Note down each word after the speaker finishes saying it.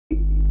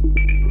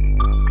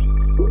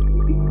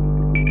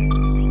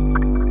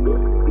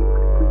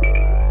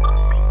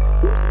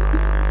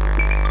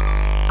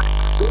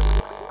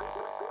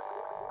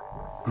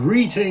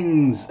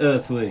Greetings,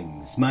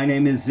 Earthlings! My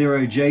name is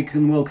Zero Jake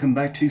and welcome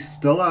back to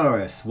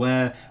Stellaris,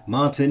 where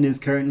Martin is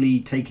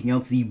currently taking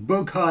out the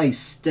Bokai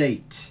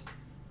State.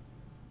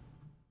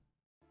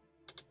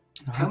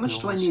 How much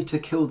do I need to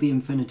kill the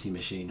Infinity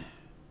Machine?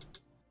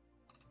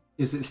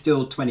 Is it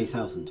still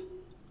 20,000?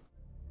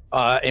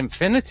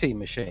 Infinity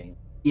Machine?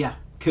 Yeah,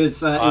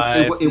 because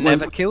I've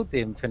never killed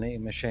the Infinity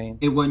Machine.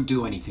 It won't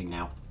do anything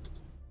now.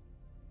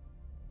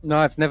 No,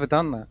 I've never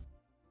done that.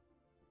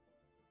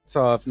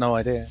 So I have no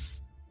idea.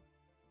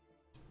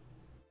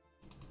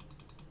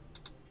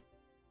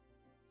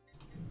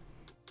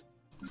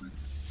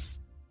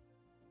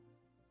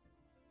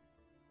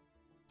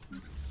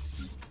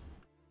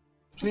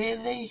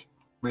 Really?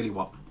 Really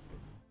what?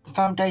 The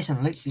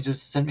Foundation literally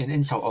just sent me an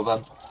insult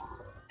of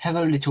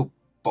hello little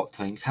bot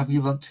things, have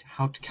you learnt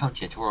how to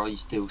count yet, or are you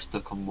still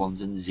stuck on ones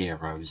and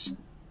zeros?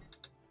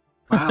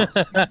 Wow.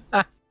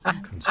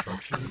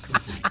 Construction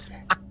complete.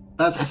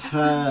 That's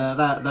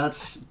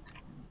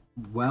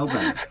well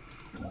then.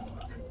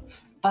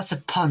 That's a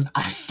pun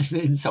and an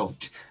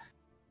insult.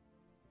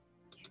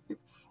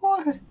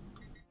 What?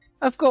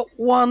 I've got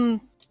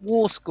one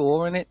war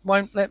score and it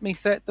won't let me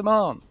set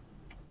demand.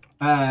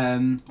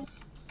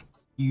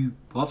 You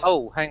what?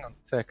 Oh, hang on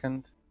a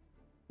second.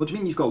 What do you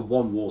mean you've got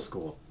one war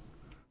score?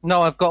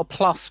 No, I've got a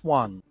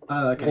 +1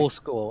 Oh, okay. war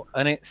score,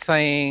 and it's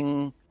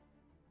saying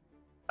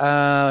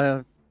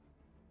at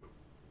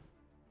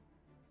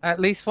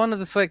least one of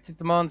the selected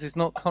demands is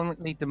not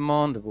currently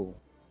demandable.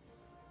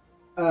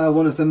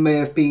 One of them may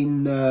have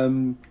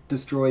been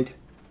destroyed.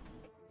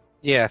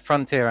 Yeah,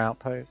 frontier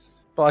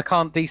outpost, but I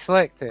can't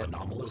deselect it.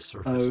 Anomalous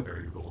surface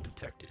variable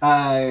detected.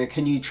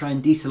 Can you try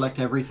and deselect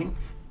everything?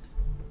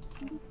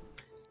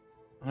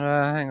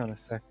 Hang on a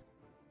second.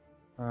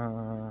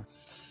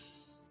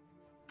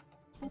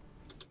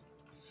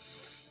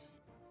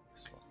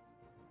 This one.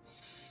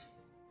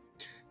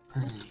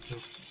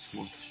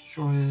 Small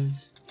destroyers.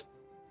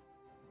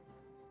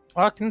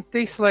 I can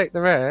deselect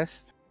the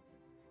rest.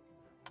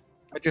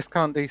 I just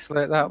can't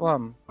deselect that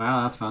one.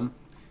 Wow, that's fun.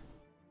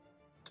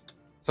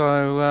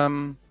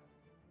 So,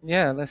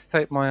 yeah, let's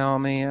take my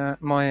army,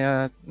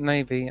 my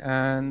navy,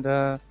 and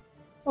oh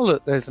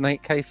look, there's an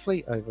 8K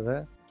fleet over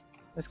there.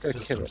 Let's go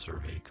System kill it.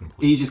 survey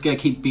complete. You just gotta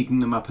keep beating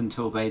them up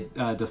until they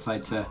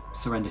decide to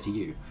surrender to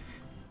you.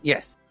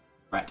 Yes.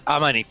 Right.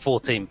 I'm only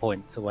 14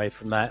 points away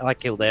from that. I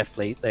kill their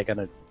fleet, they're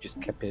gonna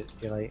just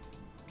capitulate.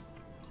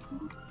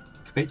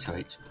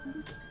 Capitulate?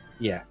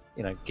 Yeah,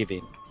 you know, give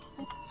in.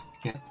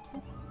 Yeah.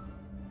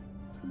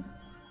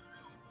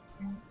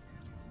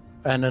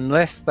 And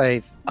unless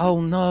they've...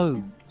 Oh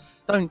no!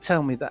 Don't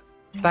tell me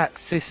that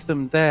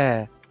system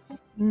there.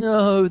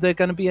 No, they're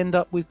going to end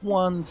up with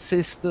one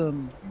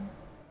system.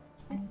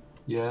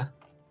 Yeah.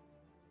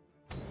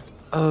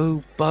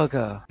 Oh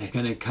bugger. They're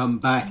gonna come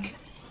back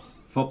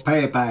for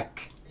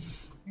payback.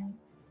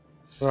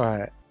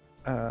 Right.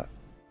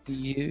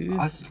 You...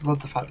 I just love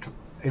the fact of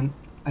in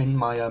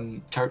my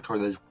territory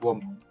there's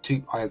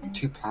I have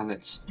 2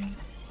 planets,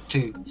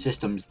 2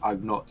 systems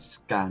I've not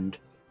scanned.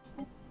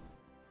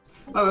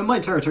 Oh, in my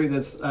territory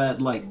there's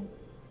like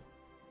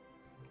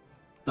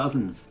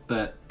dozens,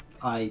 but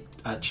I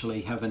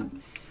actually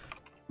haven't.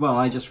 Well,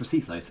 I just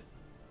received those.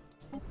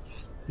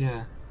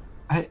 Yeah.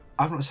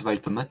 I've not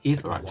surveyed them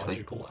either, actually.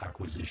 Technological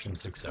acquisition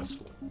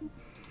successful.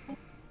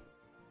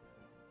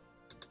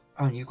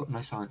 Oh, and you've got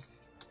no science.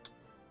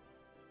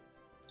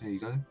 There you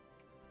go.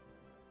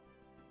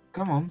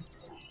 Come on.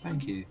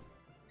 Thank you.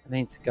 I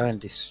need to go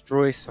and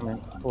destroy something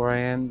before I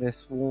end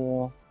this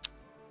war.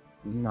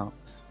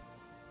 Nuts.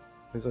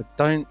 Because I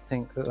don't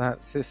think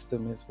that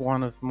system is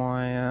one of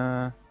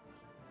my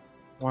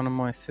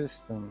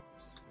systems.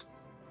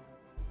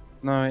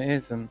 No, it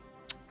isn't.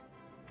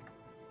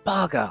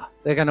 Bugger!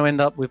 They're going to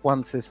end up with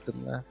one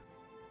system there.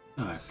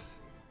 Alright.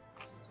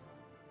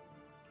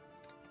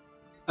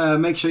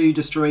 Make sure you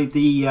destroy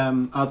the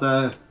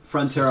other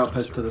frontier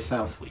outpost to the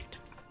south. Complete.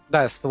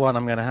 That's the one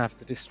I'm going to have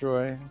to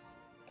destroy.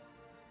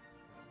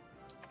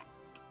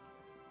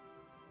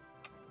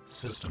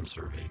 System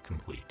survey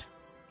complete.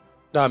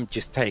 I'm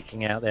just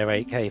taking out their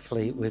 8K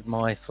fleet with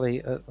my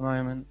fleet at the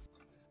moment.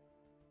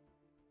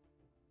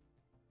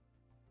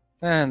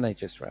 And they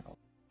just ran off.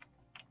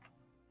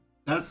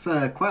 That's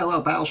quite a lot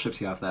of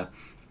battleships you have there.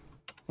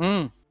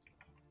 No,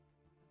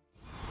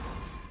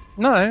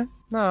 I've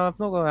not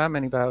got that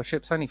many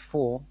battleships, only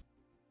 4.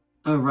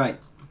 Oh, right.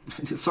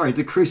 Sorry,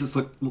 the cruisers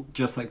look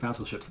just like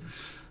battleships.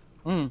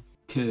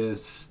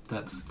 Because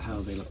that's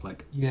how they look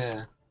like.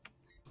 Yeah.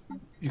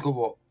 You've got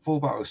what?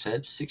 4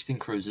 battleships, 16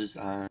 cruisers,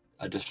 and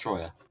a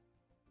destroyer.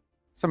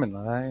 Something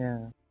like that,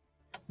 yeah.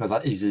 No,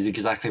 that is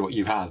exactly what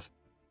you have.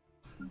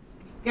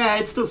 Yeah,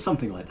 it's still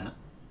something like that.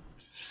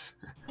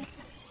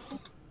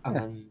 And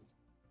then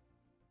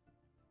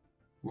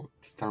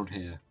what's down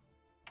here?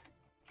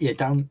 Yeah,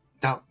 down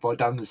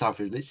the south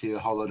is literally a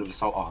whole load of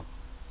assault arm.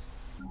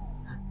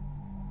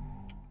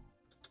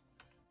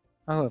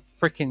 I'll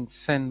freaking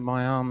send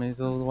my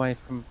armies all the way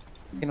from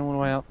all the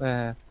way up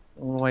there,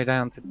 all the way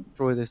down to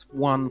destroy this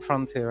one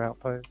frontier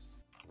outpost.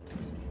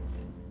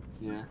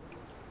 Yeah.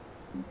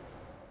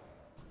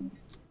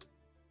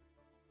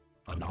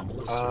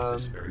 Anomalous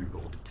surface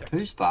variable detected.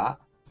 Who's that?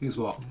 Who's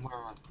what? Where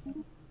am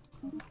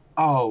I?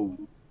 Oh,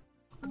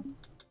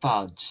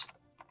 Fudge.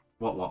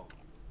 What?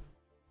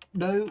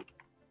 No,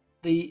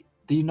 the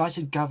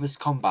United Gathers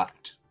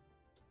Compact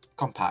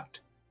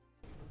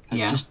has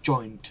Yeah. just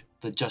joined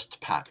the Just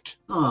Pact.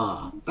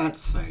 Ah,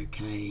 that's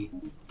okay.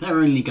 They're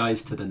only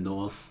guys to the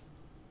north.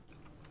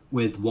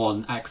 With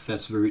one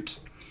access route.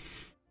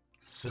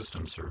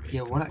 System survey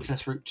Yeah, one complete.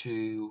 access route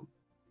to.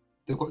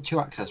 They've got 2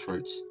 access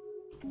routes.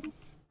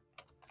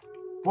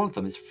 One of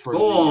them is through the.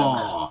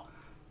 Oh!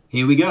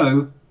 Here we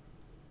go.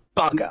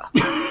 Bugger!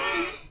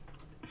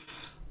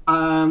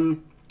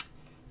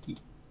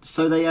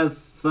 So they have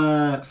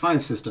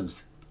 5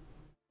 systems.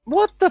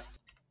 What the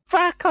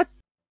fuck?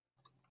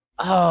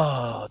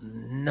 Oh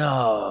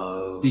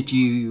no! Did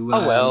you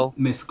Oh, well.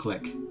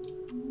 misclick?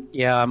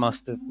 Yeah, I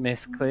must have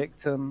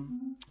misclicked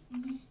them.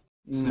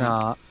 So-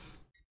 Nah.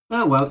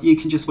 Oh well, you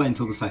can just wait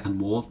until the second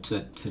war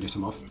to finish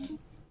them off.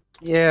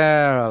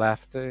 Yeah, I'll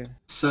have to.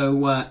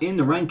 So in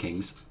the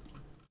rankings,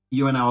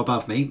 you are now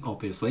above me,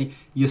 obviously.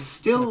 You're Of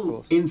still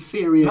course.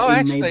 inferior Oh, in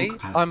actually, naval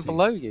capacity. I'm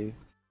below you.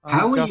 I'm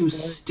How are just you below-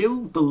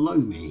 still below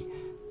me?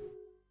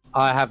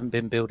 I haven't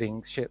been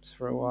building ships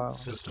for a while.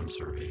 System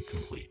survey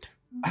complete.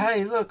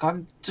 Hey, look,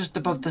 I'm just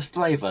above the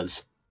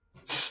slavers.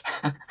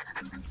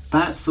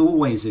 That's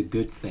always a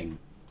good thing.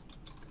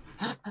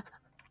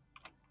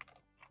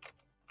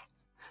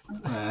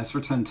 Let's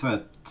return to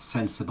a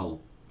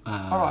sensible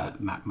Alright.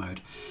 map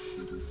mode.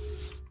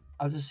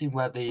 I'll just see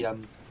where the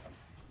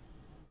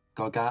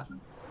Gargantua.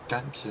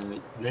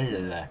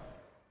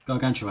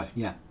 Gargantua,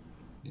 yeah.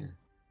 Yeah.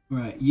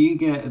 Right, you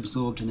get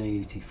absorbed in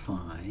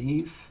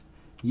 85.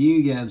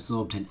 You get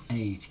absorbed in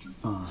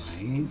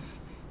 85.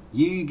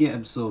 You get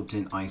absorbed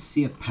in... I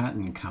see a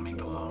pattern coming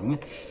along.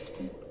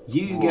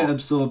 You get What?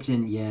 absorbed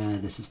in... Yeah,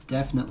 this is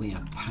definitely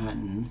a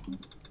pattern.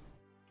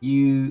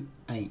 You...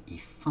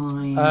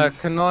 85.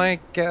 Can I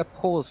get a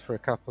pause for a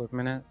couple of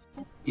minutes?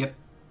 Yep.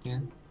 Yeah.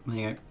 There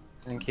you go.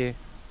 Thank you.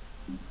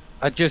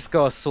 I just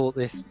gotta sort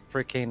this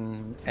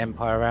freaking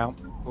Empire out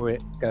before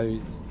it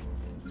goes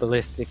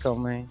ballistic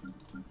on me.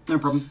 No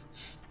problem.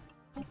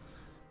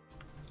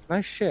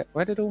 No shit,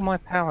 where did all my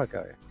power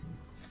go?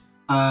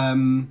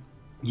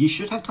 You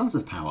should have tons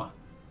of power.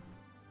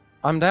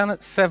 I'm down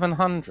at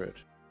 700.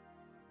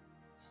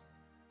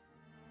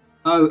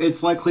 Oh,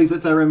 it's likely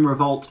that they're in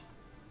revolt.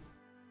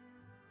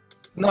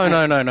 No.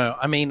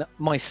 I mean,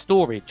 my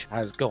storage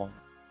has gone.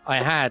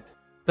 I had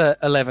the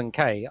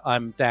 11k.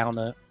 I'm down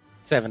at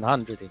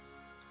 700.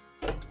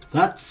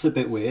 That's a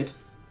bit weird.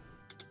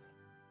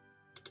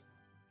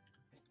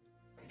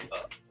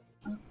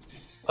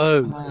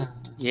 Oh,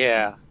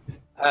 yeah.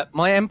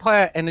 My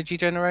Empire energy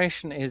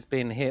generation is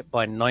being hit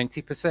by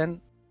 90%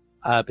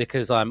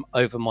 because I'm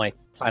over my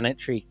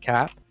planetary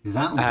cap,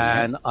 That'll do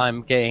and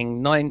I'm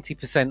getting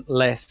 90%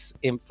 less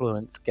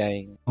influence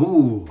gain. it.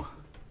 Ooh,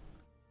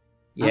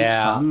 that's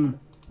Yeah. fun.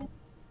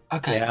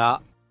 Okay. Yeah.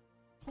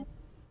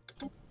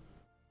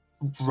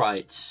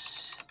 Right.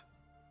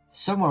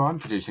 Somewhere I'm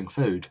producing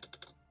food.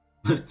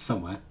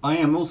 Somewhere. I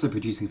am also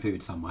producing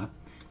food somewhere.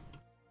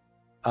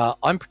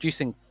 I'm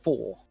producing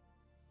 4.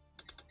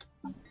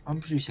 I'm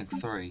producing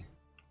 3.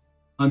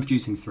 I'm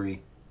producing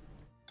 3.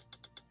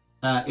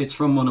 It's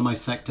from one of my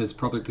sectors,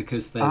 probably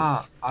because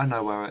there's I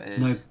know where it is.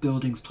 no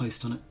buildings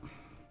placed on it.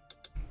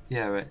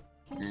 Yeah,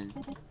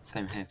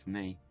 same here for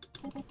me.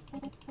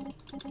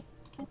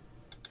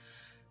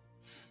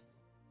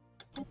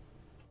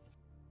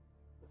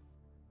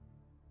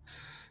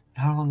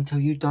 How long until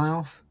you die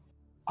off?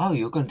 Oh,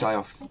 you're going to die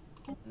off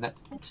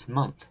next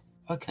month.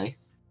 Okay.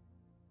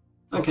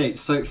 Okay,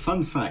 so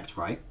fun fact,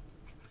 right?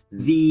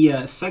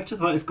 The sector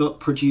that I've got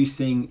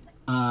producing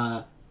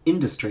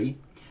industry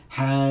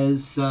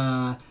has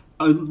a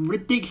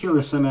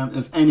ridiculous amount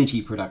of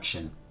energy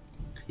production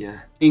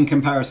Yeah. in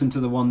comparison to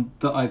the one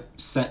that I've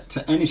set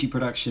to energy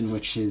production,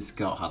 which has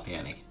got hardly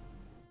any.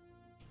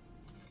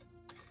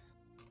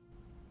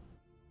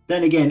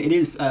 Then again, it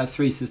is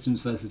 3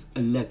 systems versus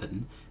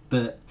 11,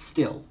 but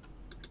still.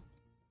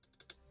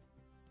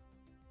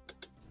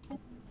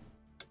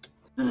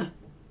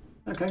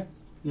 Okay,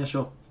 yeah,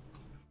 sure.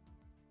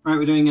 Right,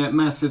 we're doing a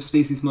massive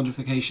species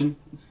modification,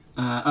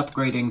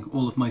 upgrading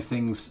all of my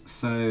things,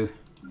 so...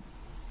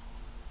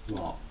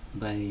 What?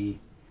 Let's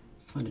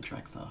find a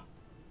Dracthar.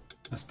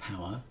 That's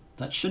power.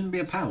 That shouldn't be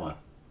a power.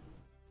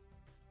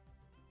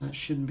 That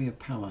shouldn't be a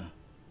power.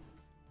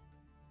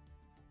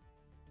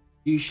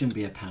 You shouldn't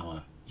be a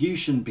power. You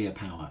shouldn't be a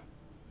power.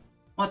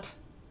 What?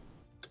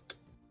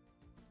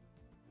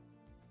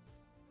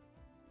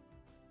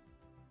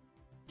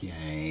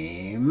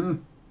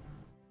 Game.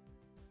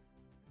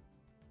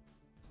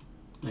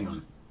 Hang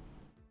on.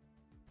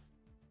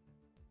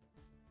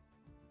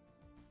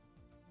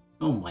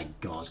 Oh my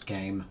god,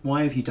 game.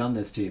 Why have you done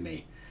this to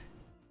me?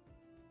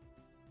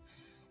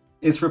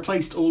 It's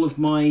replaced all of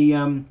my,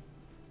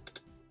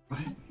 What?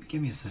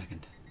 Give me a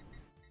second.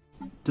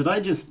 Did I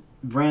just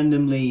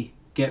randomly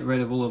get rid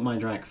of all of my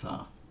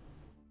Dracthar?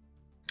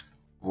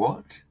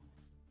 What?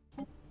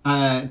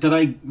 Did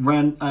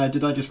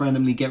I just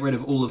randomly get rid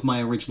of all of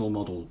my original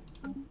model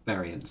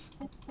variants?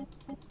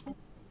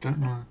 Don't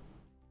know.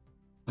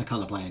 I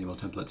can't apply any more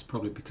templates,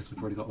 probably because we've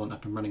already got one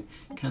up and running.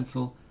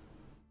 Cancel.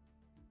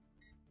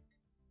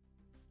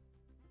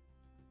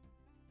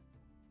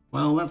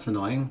 Well, that's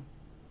annoying.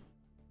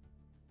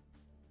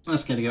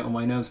 That's going to get on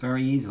my nerves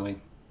very easily.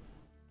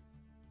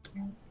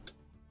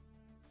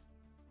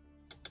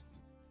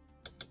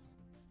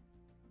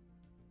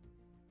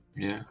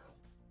 Yeah.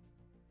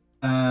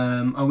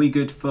 Are we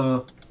good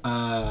for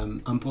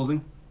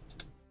unpausing?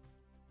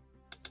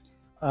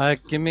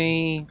 Give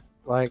me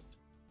like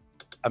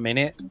a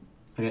minute.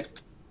 Okay.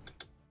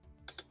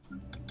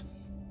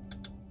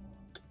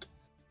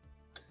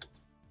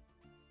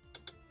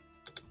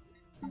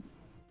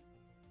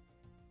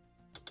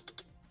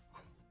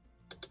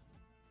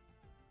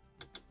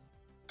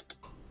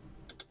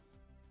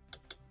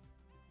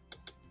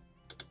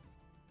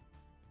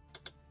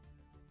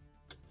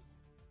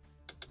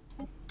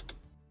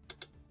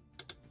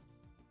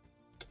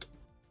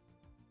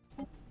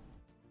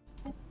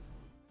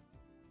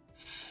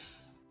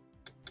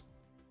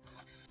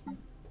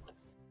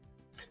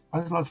 I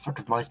just love the fact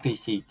of my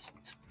species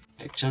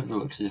picture that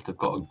looks as if they've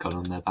got a gun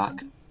on their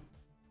back.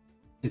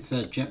 It's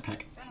a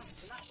jetpack.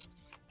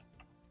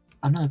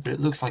 I know, but it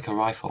looks like a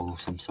rifle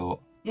of some sort.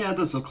 Yeah, it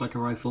does look like a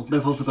rifle.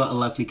 They've also got a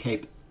lovely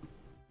cape.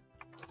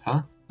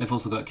 Huh? They've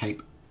also got a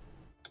cape.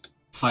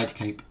 Side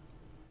cape.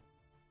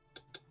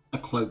 A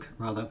cloak,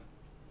 rather.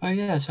 Oh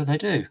yeah, so they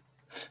do.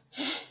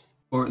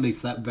 Or at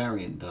least that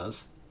variant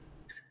does.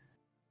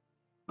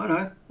 Oh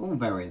no, all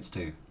variants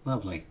do.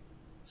 Lovely.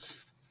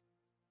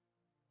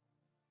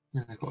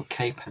 Yeah, they've got a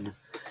cape and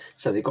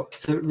so it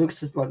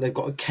looks like they've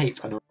got a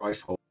cape and a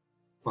rifle.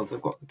 Well,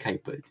 they've got the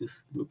cape, but it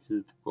just looks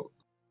as if they've got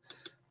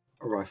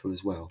a rifle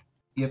as well.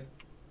 Yep.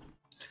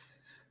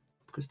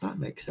 Because that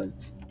makes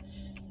sense.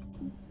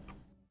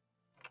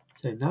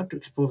 So now to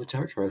explore the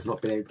territory I've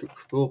not been able to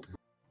explore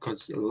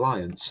because of the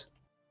Alliance.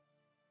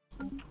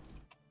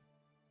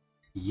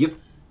 Yep.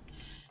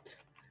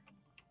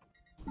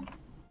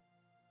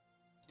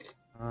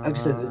 Like I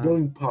said, the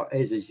annoying part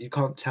is you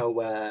can't tell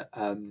where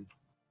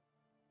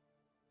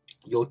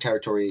your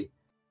territory.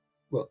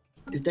 Well,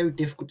 it's very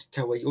difficult to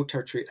tell where your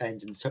territory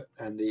ends and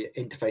the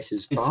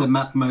interfaces starts. It's a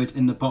map mode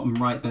in the bottom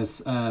right.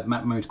 There's a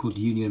map mode called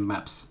Union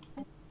Maps.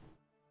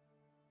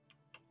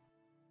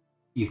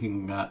 You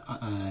can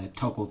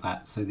toggle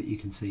that so that you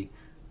can see.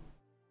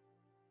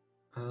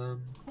 I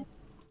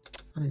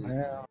don't know.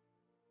 Yeah.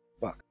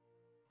 Fuck.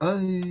 Oh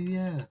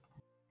yeah.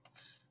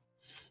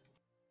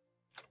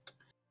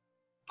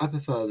 I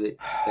prefer it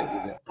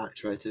with it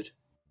actuated.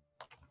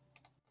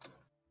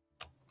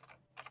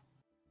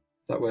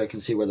 That way I can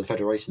see where the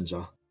federations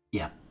are.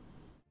 Yeah.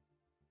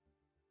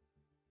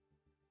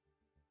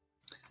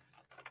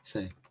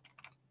 So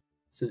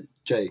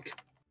Jake.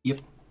 Yep.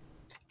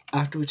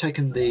 After we've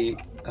taken the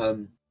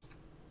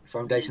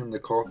foundation and the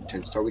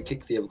cooperative, so we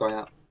kick the other guy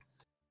out.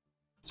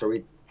 So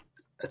we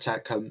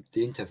attack the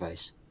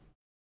interface.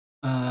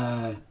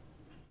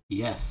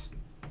 Yes.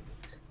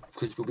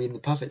 Because we'll be in the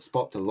perfect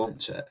spot to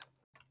launch it.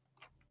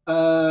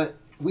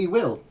 We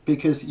will,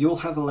 because you'll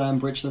have a land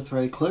bridge that's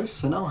very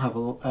close, and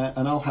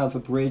I'll have a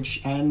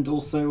bridge and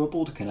also a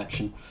border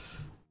connection.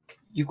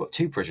 You've got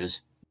two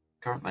bridges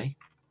currently.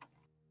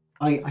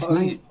 I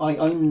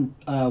own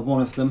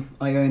one of them.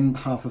 I own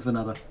half of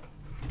another.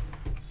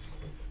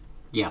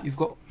 Yeah. You've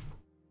got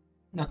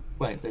no.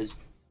 Wait, there's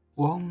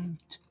one.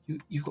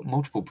 You've got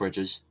multiple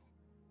bridges.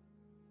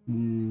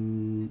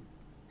 That's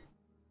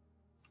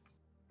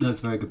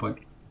a very good point.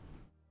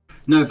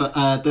 No,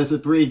 but there's a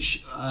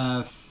bridge,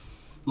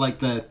 like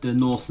the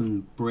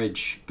northern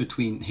bridge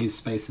between his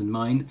space and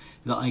mine,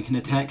 that I can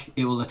attack.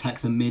 It will attack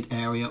the mid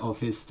area of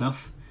his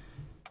stuff.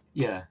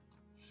 Yeah.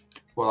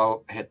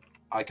 Well,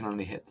 I can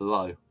only hit the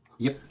low.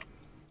 Yep.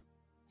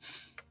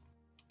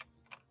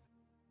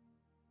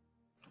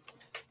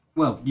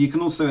 Well, you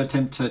can also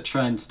attempt to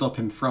try and stop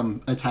him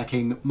from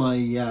attacking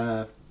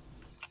my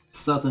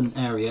southern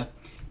area,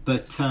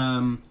 but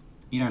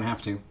you don't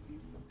have to.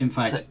 In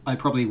fact, I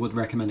probably would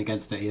recommend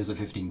against it. He has a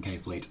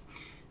 15k fleet.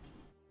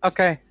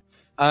 Okay.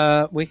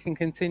 We can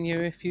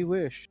continue if you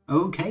wish.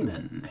 Okay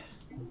then.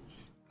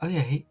 Oh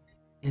yeah,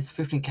 it's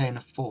 15k and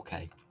a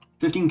 4k.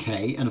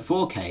 15k and a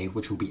 4k,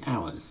 which will be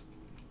ours.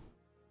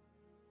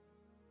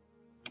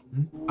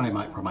 I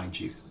might remind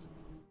you.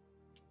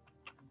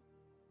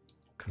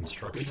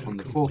 Construction On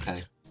the complete.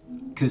 4k.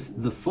 Because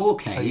the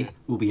 4k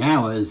will be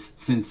ours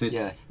since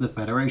it's the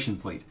Federation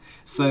fleet.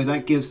 So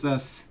that gives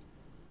us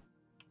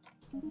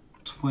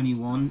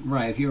 21.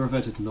 Right, have you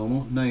reverted to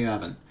normal? No, you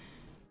haven't.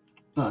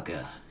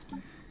 Bugger.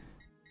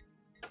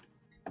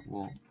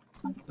 What?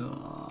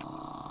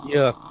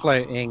 You're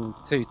floating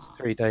 2 to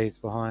 3 days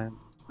behind.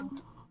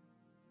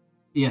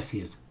 Yes,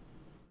 he is.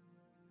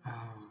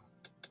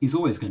 He's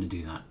always going to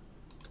do that.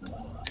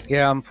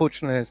 Yeah,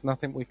 unfortunately, there's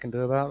nothing we can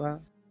do about that.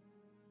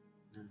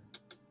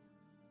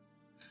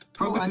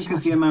 Probably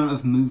because the amount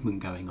of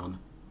movement going on.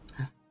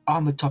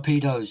 Armored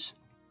torpedoes.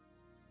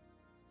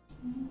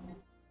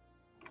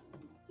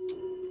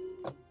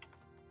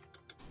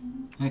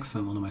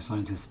 Excellent, one of my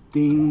scientists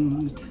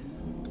dinged.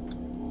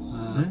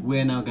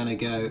 We're now going to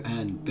go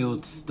and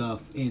build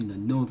stuff in the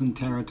Northern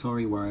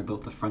Territory where I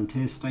built the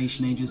Frontier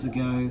Station ages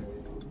ago.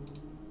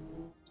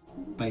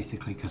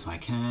 Basically because I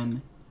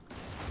can.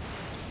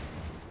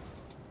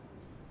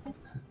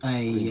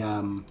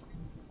 That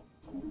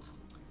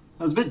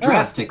was a bit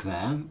drastic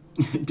there.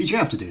 Did you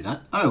have to do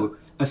that? Oh,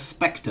 a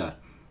Spectre.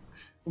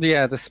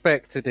 Yeah, the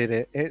Spectre did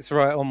it. It's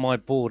right on my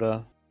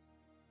border.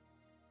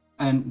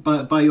 And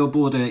by your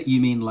border,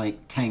 you mean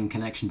like 10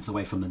 connections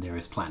away from the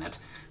nearest planet.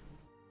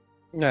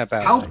 No,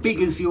 about How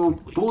big is your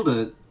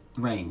border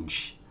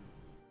range?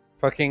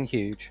 fucking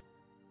huge.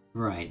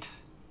 Right.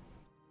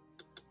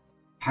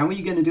 How are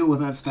you going to deal with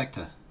that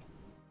Spectre?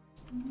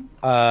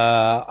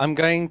 I'm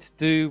going to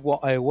do what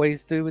I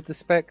always do with the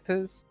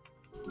Spectres.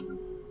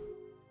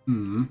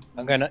 Hmm.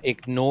 I'm going to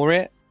ignore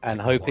it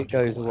and hope it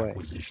goes Technological away.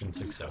 acquisition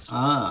successful.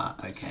 Ah,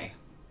 okay.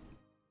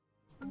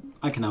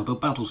 I can now build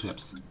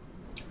battleships.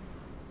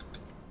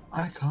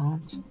 I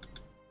can't.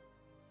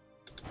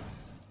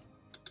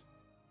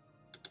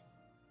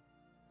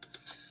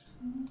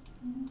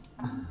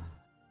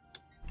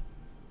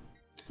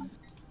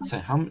 So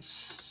how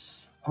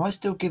much? Am I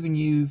still giving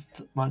you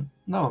my?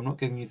 No, I'm not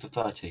giving you the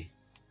 30.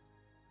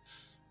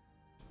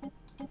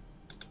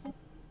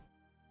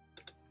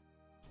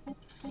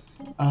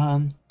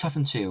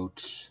 Toughen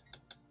shield.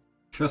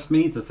 Trust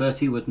me, the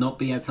 30 would not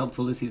be as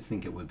helpful as you'd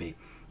think it would be.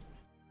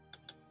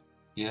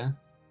 Yeah.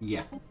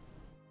 Yeah.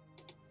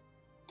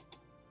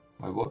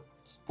 Wait,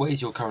 what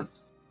is your current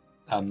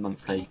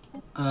monthly?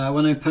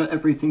 When I put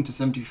everything to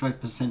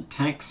 75%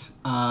 tax,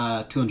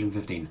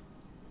 215.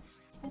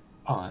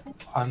 Alright,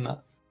 I'm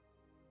at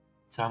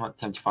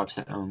 75%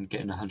 and I'm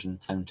getting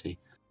 170.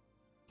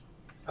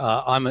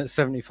 I'm at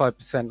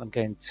 75%. I'm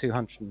getting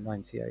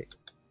 298.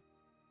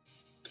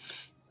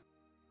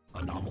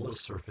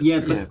 Anomalous surface.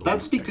 Yeah, but Yeah.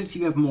 that's because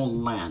you have more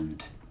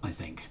land, I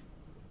think.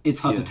 It's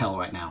hard to Yeah. tell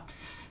right now.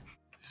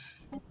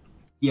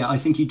 Yeah, I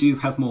think you do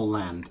have more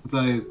land,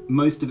 though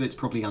most of it's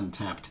probably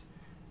untapped.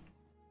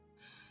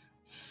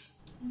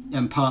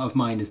 And part of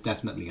mine is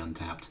definitely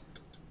untapped.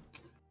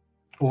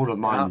 All of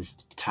mine Yeah. is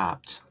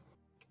tapped.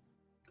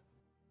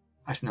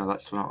 Actually, no,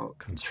 that's not true.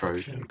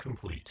 Construction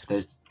complete.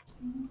 There's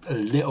a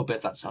little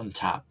bit that's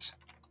untapped.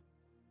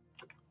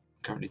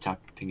 Currently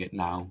tapping it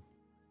now.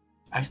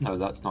 Actually, no,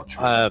 that's not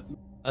true.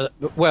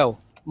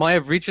 Well, my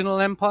original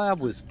empire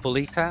was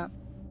fully tapped.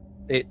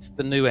 It's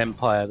the new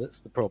empire that's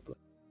the problem.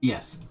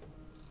 Yes.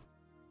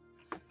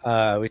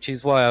 Which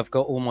is why I've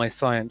got all my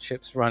science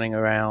ships running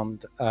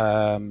around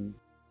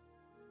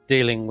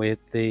dealing with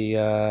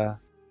the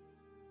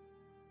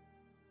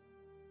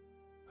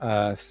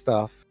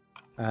stuff.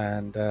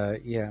 And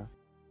yeah.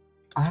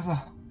 I have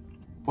a.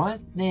 Why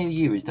near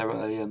you is there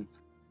a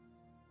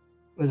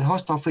there's a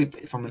hostile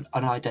fleet from an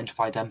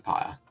unidentified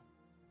empire?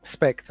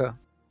 Spectre.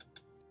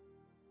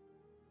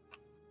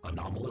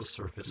 Anomalous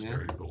surface Yeah.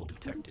 variable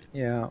detected.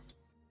 Yeah.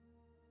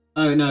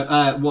 Oh no,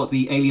 what,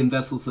 the alien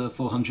vessels are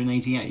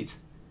 488?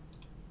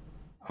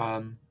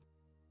 No,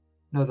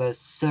 there's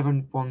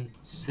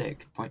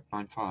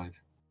 716.95.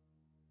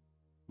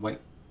 Wait.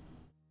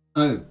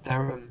 Oh,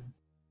 They're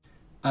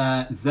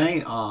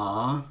they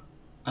are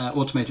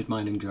automated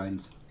mining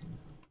drones.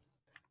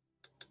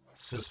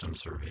 System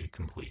survey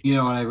complete. You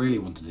know what I really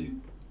want to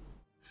do?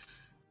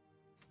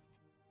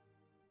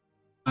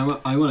 I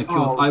want to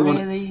kill. Oh,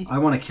 really? I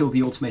want to kill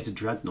the automated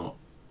dreadnought.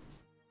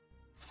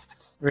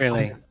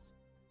 Really.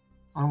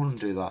 I want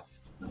to do that.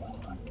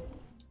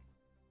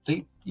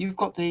 You've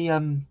got the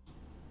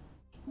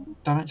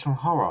dimensional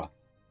horror.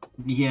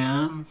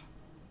 Yeah.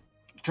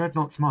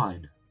 Dreadnought's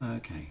mine.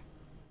 Okay.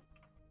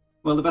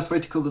 Well, the best way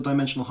to kill the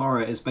dimensional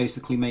horror is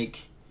basically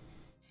make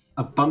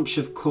a bunch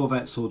of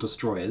corvettes or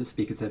destroyers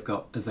because they've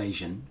got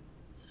evasion.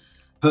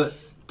 Put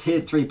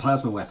tier 3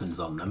 plasma weapons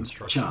on them.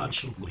 Construction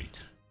Charge. complete.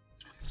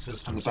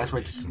 System And the best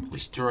way survey to complete.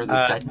 destroy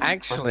the dead.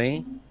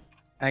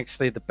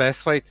 Actually, the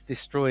best way to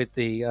destroy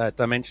the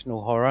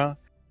dimensional horror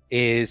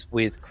is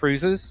with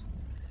cruisers,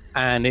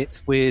 and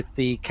it's with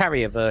the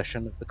carrier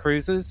version of the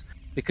cruisers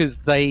because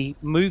they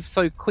move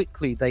so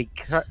quickly. They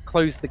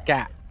close the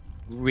gap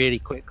really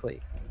quickly,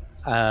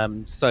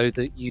 so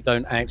that you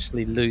don't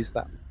actually lose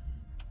that.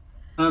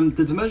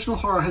 The dimensional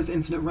horror has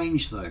infinite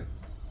range, though.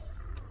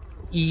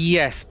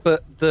 Yes,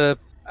 but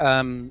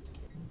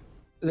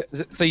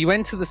so you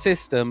enter the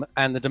system,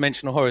 and the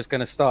dimensional horror is going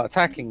to start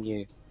attacking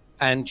you,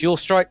 and your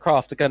strike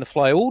craft are going to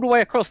fly all the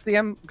way across the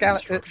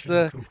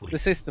the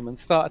system and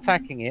start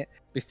attacking it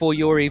before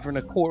you're even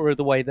a quarter of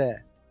the way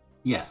there.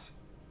 Yes.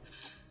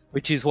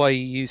 Which is why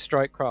you use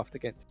strike craft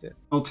against it.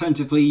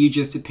 Alternatively, you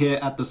just appear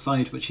at the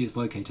side which he is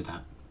located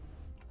at,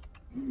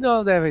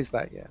 No, there is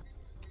that, yeah.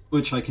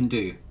 which I can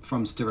do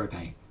from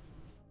Styropay.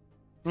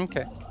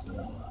 Okay.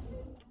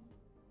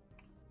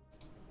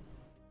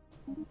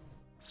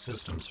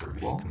 System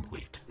survey What?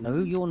 complete.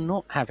 No, you're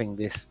not having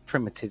this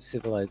primitive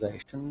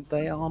civilization.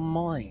 They are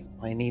mine.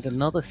 I need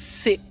another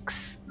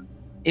 6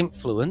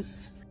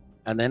 influence,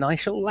 and then I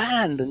shall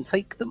land and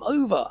take them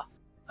over.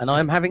 And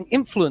I'm having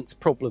influence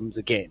problems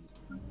again.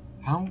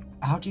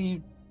 How do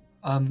you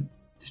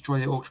Destroy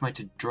the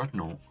automated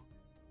dreadnought.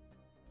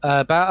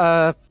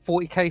 About a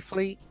 40k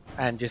fleet,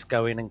 and just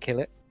go in and kill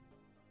it,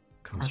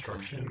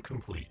 Construction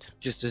complete.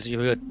 just as you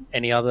would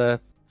any other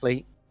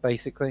fleet,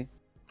 basically.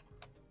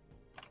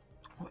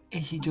 What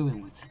is he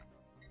doing with?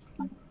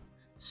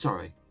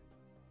 Sorry,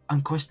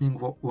 I'm questioning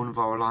what one of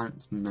our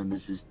alliance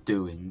members is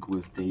doing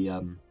with the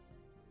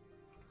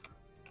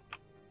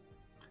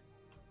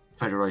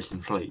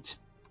Federation fleet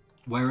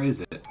Where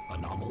is it?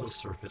 Anomalous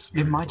surface.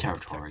 in my variable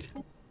territory.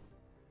 detected.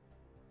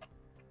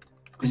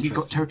 Because he's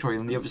got Interesting. territory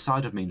on the other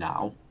side of me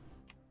now.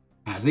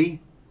 Has he?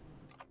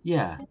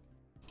 Yeah,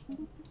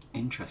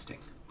 Interesting.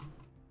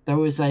 there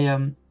was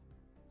a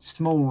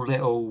small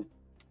little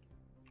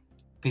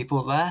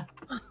people there.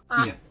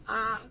 Yeah.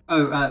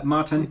 Oh,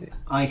 Martin,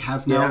 I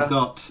have now Yeah.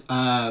 got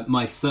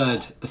my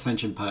third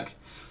Ascension perk.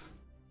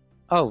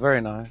 Oh, very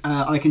nice.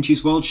 I can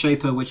choose World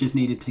Shaper, which is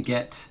needed to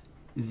get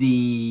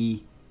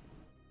the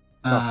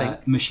Nothing.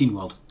 Machine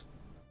World.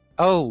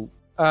 Oh,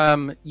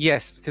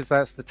 yes, because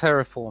that's the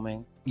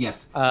terraforming.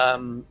 Yes.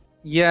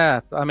 Yeah,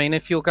 I mean,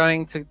 if you're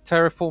going to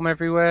terraform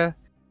everywhere,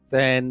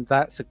 then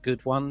that's a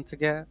good one to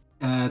get.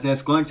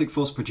 There's Galactic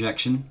Force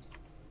Projection,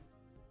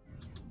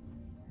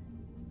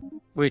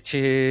 Which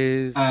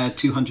is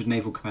 200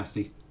 naval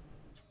capacity.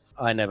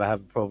 I never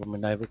have a problem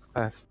with naval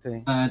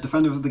capacity.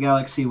 Defender of the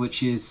Galaxy,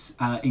 which is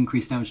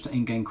increased damage to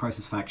in-game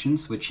crisis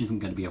factions, which isn't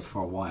going to be up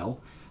for a while,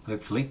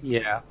 hopefully.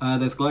 Yeah.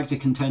 There's Galactic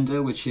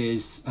Contender, which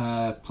is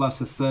plus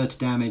a third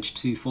damage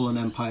to Fallen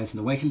Empires and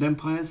Awakened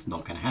Empires.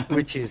 Not going to happen.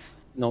 Which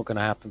is not going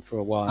to happen for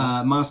a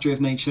while. Mastery of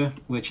Nature,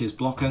 which is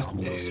Blocker.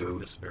 Anomalous No.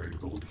 surface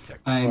variable detected.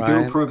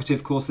 Imperial Right.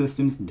 Prerogative Core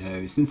Systems.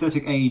 No.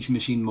 Synthetic Age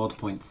Machine Mod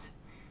Points.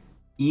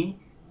 E?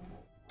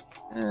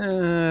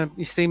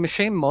 You see,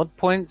 machine mod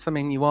points. I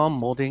mean, you are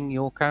modding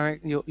your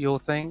character, your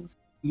things.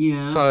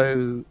 Yeah.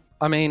 So,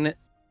 I mean,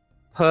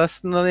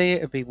 personally,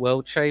 it'd be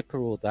World Shaper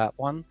or that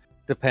one,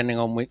 depending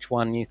on which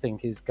one you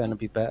think is going to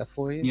be better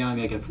for you. Yeah, I'm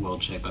going to go for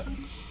World Shaper.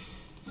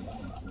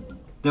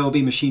 There will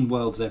be machine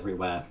worlds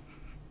everywhere.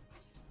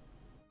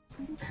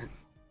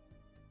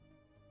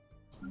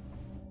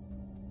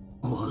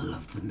 All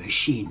of the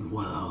machine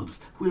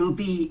worlds will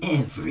be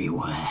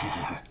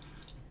everywhere.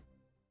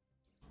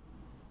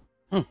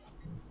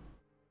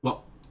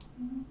 What?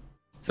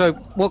 So,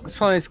 what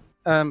size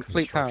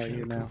fleet power are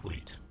you Construction now?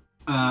 complete.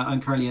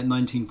 I'm currently at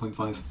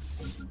 19.5.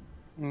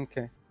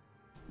 Okay.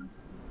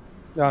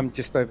 I'm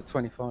just over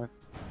 25.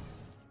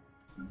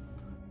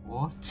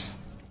 What?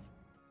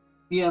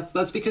 Yeah,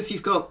 that's because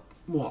you've got,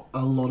 what,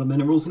 a lot of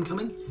minerals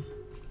incoming?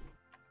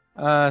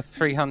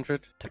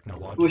 300.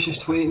 Technological Wishes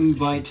to acquisition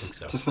invite to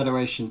successful.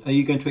 Federation. Are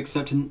you going to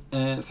accept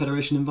a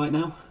Federation invite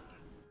now?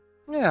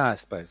 Yeah, I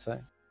suppose so.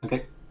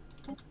 Okay.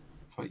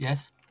 So,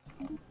 yes.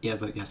 Yeah,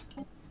 vote yes.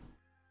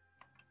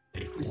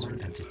 A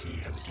foreign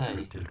entity has Say,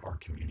 encrypted our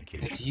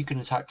communication. If you can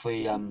attack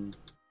the like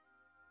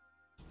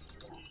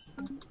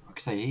I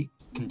say, he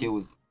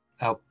can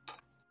help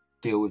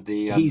deal with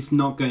the He's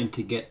not going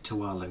to get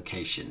to our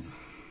location.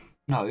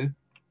 no.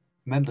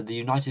 Remember the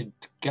United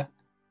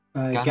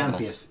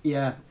Ganthius.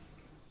 Yeah.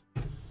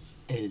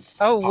 is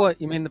Oh, part-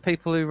 what? You mean the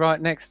people who right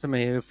next to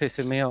me who are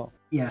pissing me off?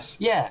 Yes.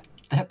 Yeah,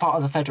 they're part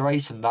of the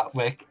Federation that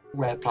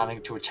we're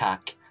planning to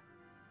attack.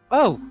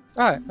 Oh,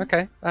 right,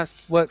 okay. That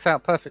works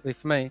out perfectly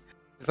for me.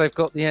 Because they've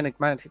got the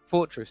enigmatic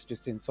fortress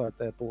just inside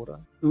their border.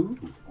 Ooh.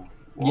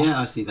 What? Yeah,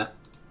 I see that.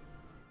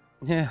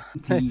 Yeah,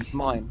 it's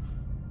mine.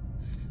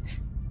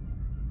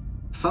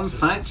 Fun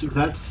fact,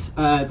 that's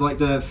like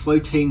the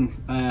floating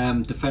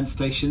defense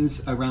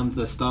stations around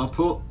the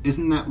starport.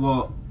 Isn't that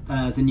what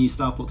the new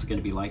starports are going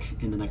to be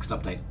like in the next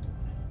update?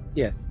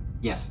 Yes.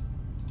 Yes.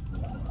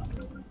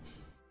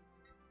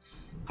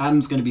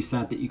 Adam's going to be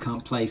sad that you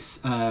can't place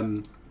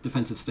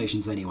defensive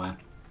stations anywhere.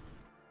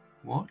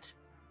 What?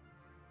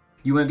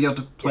 You won't be able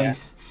to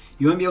place.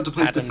 You won't be able to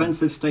place Adam.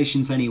 defensive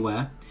stations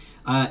anywhere.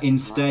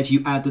 Instead,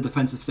 you add the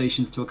defensive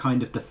stations to a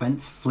kind of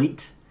defense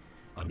fleet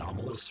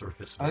Anomalous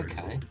surface variable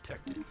Okay.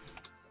 detected.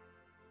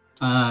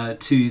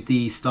 to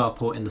the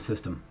starport in the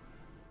system.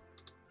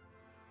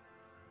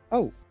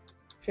 Oh,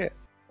 shit.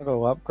 I've got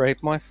to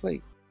upgrade my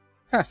fleet.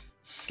 Ha!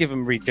 Give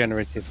them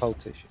regenerative hull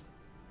tissue.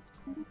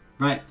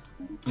 Right.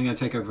 I'm going to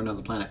take over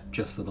another planet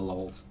just for the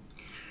lols.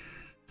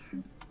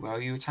 Where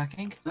are you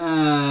attacking?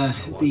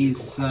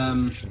 These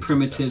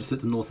primitives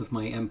at the north of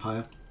my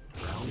empire.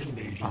 Ground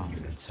invasion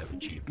units have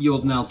achieved.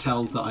 You'll now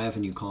tell that I have a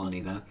new colony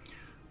there.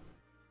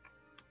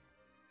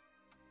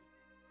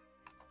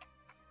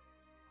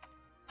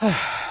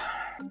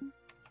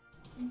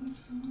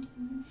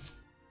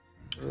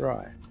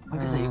 Right.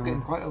 Like I say, you're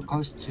getting quite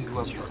close to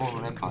the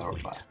Fallen Empire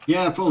up there.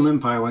 Yeah, Fallen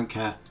Empire won't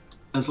care.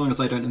 As long as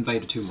I don't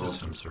invade a tomb world.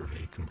 System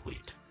survey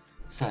complete.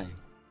 Say,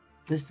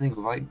 this thing,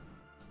 right?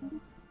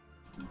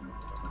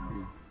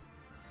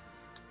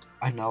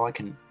 I know I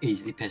can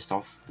easily piss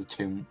off the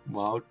Tomb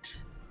World.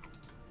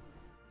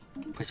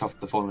 Piss off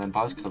the Fallen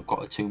Empires because I've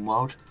got a Tomb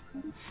World.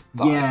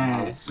 But I Yeah.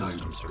 know Don't.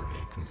 System survey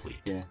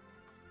complete.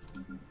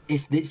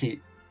 it's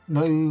literally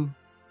no.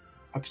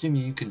 I presume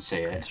you can see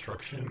it.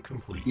 Construction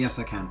complete. Yes,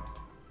 I can.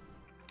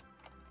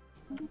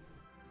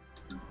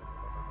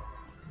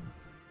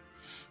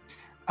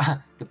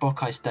 the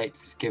Bokai State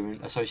was given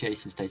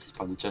association status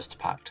by the Just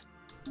Pact.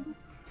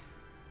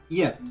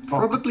 Yeah,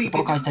 probably. The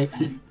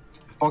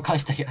Bokai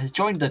State has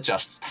joined the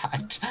Just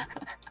Pact.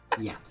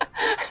 Yeah.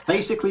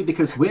 Basically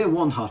because we're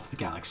one half of the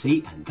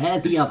galaxy and they're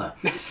the other.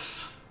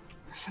 Ish.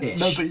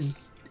 No, but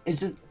it's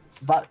just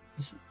that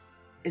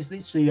it's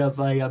literally a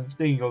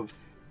thing of,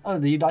 oh,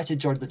 the United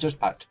joined the Just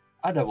Pact.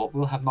 I know what,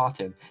 we'll have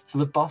Martin. So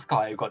the buff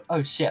guy have gone,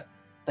 oh shit,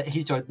 that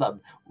he joined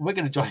them. We're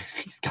going to join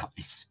these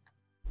guys.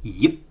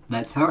 Yep,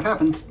 that's how it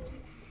happens.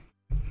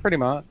 Pretty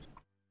much.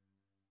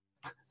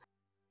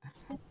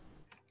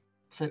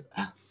 So,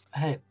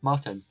 hey,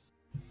 Martin.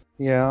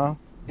 Yeah.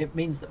 It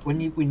means that when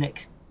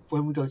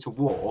we go to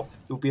war,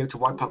 you'll be able to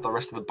wipe out the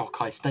rest of the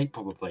Bokai State,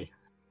 probably.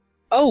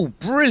 Oh,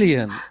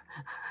 brilliant!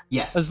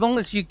 Yes. As long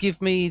as you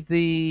give me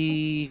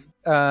the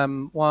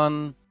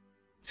 1,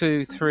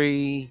 2,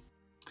 3,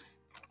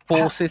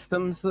 4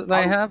 systems that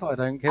they have, I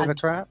don't give a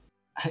crap.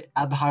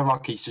 And the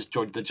hierarchies just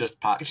joined the Just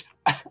Pact.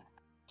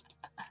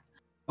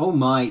 Oh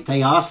my,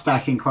 they are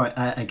stacking quite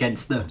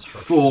against the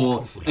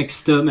 4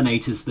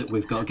 exterminators that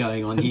we've got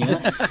going on here.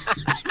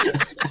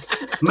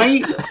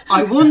 Mate,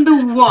 I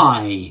wonder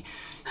why.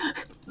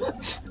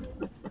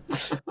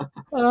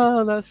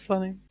 Oh, that's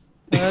funny.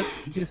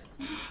 That's just...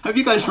 Have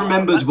you guys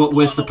remembered what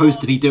we're supposed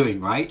to be doing,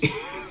 right?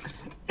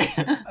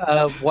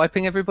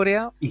 Wiping everybody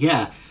out?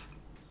 Yeah.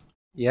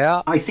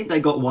 Yeah. I think they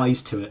got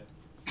wise to it.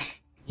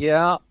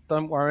 Yeah,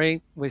 don't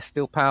worry. We're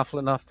still powerful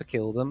enough to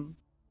kill them.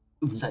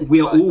 We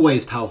are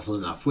always powerful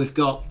enough. We've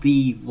got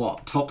the,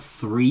 top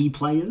 3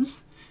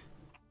 players?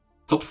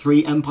 Top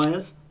 3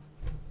 empires?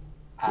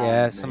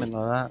 Yeah, something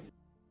like that.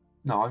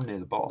 No, I'm near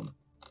the bottom.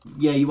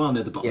 Yeah, you are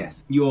near the bottom.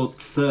 Yes. You're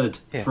 3rd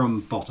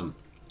from bottom.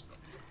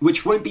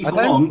 Which won't be for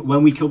long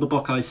when we kill the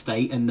Bokai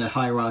State and the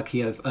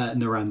hierarchy of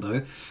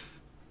Narambo.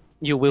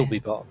 You will be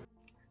bottom.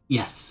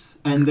 Yes.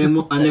 And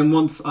then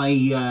once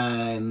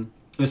I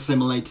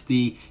assimilate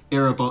the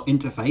Irabot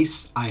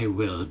interface, I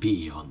will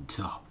be on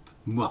top.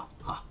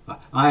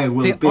 I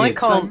will be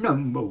the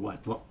number 1.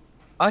 What?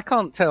 I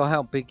can't tell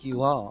how big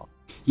you are.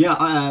 Yeah,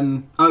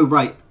 oh,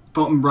 right.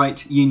 Bottom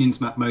right,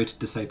 Unions map mode,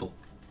 disable.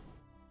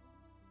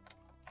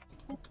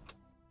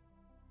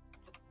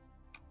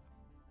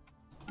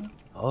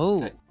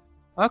 Oh.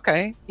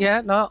 Okay.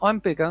 Yeah, no, I'm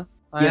bigger.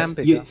 I am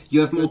bigger.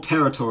 You have more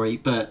territory,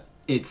 but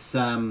it's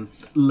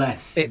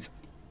less. It's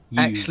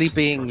actually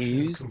being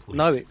used.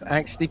 No, it's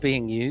actually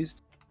being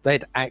used.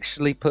 They'd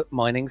actually put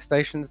mining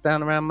stations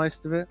down around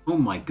most of it. Oh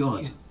my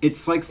god.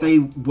 It's like they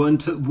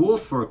weren't at war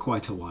for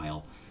quite a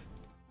while.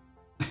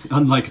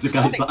 Unlike the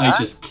guys that I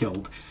just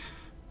killed.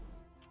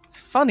 It's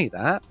funny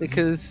that,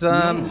 because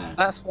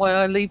that's why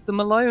I leave them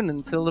alone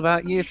until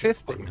about year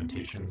 50.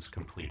 Augmentations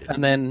completed.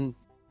 And then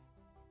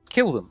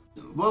kill them.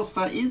 Whilst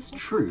that is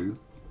true.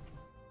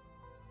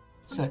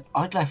 So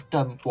I'd left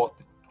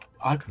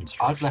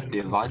I'd left the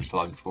Alliance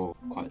line for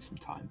quite some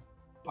time.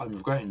 I'm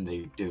regretting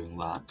doing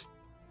that.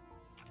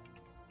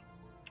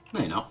 No,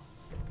 you're not.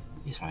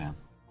 Yes, I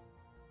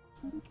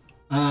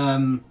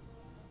am.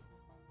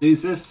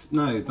 Who's this?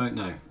 No, vote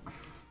no.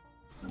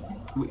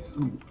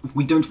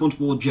 We don't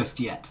want war just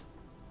yet.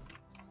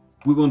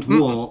 We want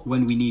war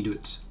when we need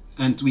it.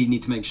 And we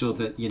need to make sure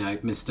that,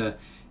 Mr.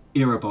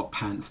 Irabot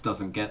Pants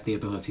doesn't get the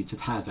ability to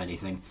have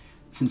anything,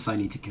 since I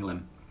need to kill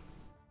him.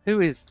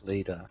 Who is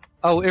leader?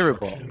 Oh,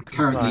 Irabot.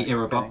 Currently Right,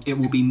 Irabot. okay. It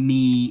will be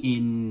me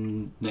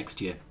in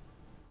next year.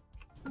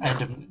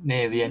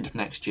 near the end of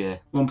next year.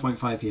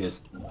 1.5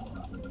 years.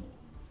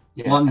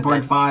 Yeah,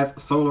 1.5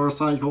 solar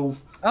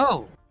cycles.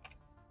 Oh.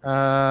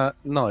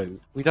 No,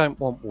 we don't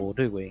want war,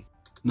 do we?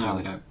 No,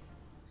 we don't.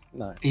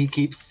 No. He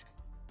keeps.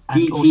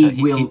 He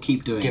will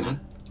keep doing that.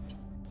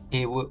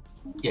 He will.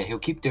 Yeah, he'll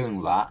keep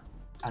doing that,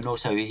 and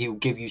also he'll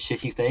give you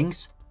shitty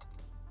things.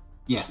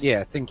 Yes.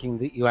 Yeah, thinking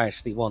that you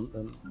actually want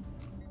them.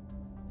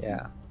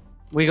 Yeah.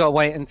 We gotta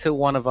wait until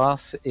one of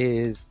us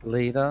is the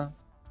leader.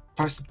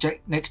 Perhaps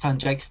next time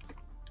Jake's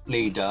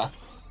leader,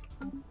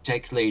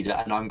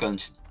 and I'm going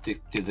to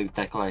do the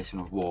declaration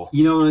of war.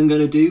 You know what I'm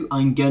going to do?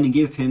 I'm going to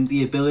give him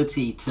the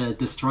ability to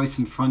destroy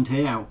some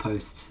frontier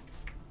outposts.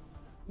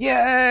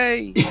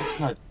 Yay!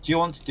 No, do you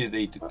want to do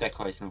the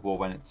declaration of war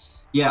when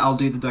it's... Yeah, I'll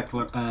do the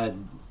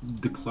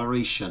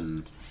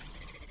declaration.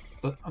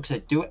 But, like I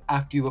said, do it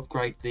after you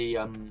upgrade the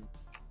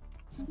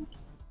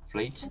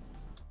fleet.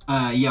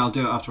 Yeah, I'll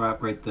do it after I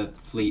upgrade the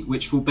fleet,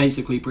 which will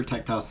basically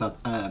protect our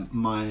southern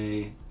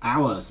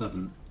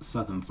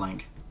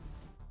flank.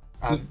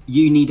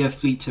 You need a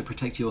fleet to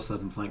protect your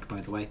southern flank,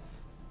 by the way.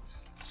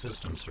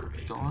 System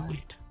survey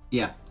complete.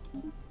 Yeah.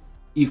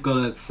 You've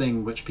got a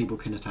thing which people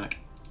can attack.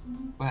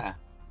 Where?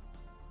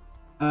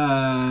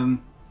 Oh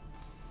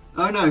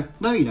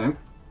no you don't.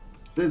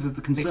 Those are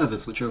the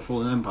conservers, which are a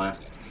fallen empire.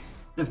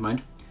 Never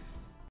mind.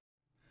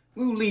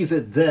 We'll leave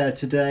it there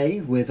today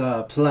with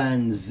our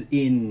plans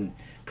in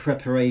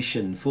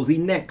preparation for the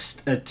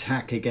next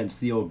attack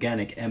against the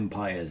organic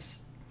empires.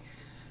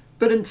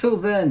 But until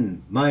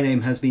then, my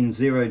name has been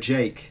Zero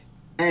Jake.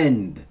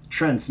 End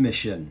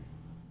transmission.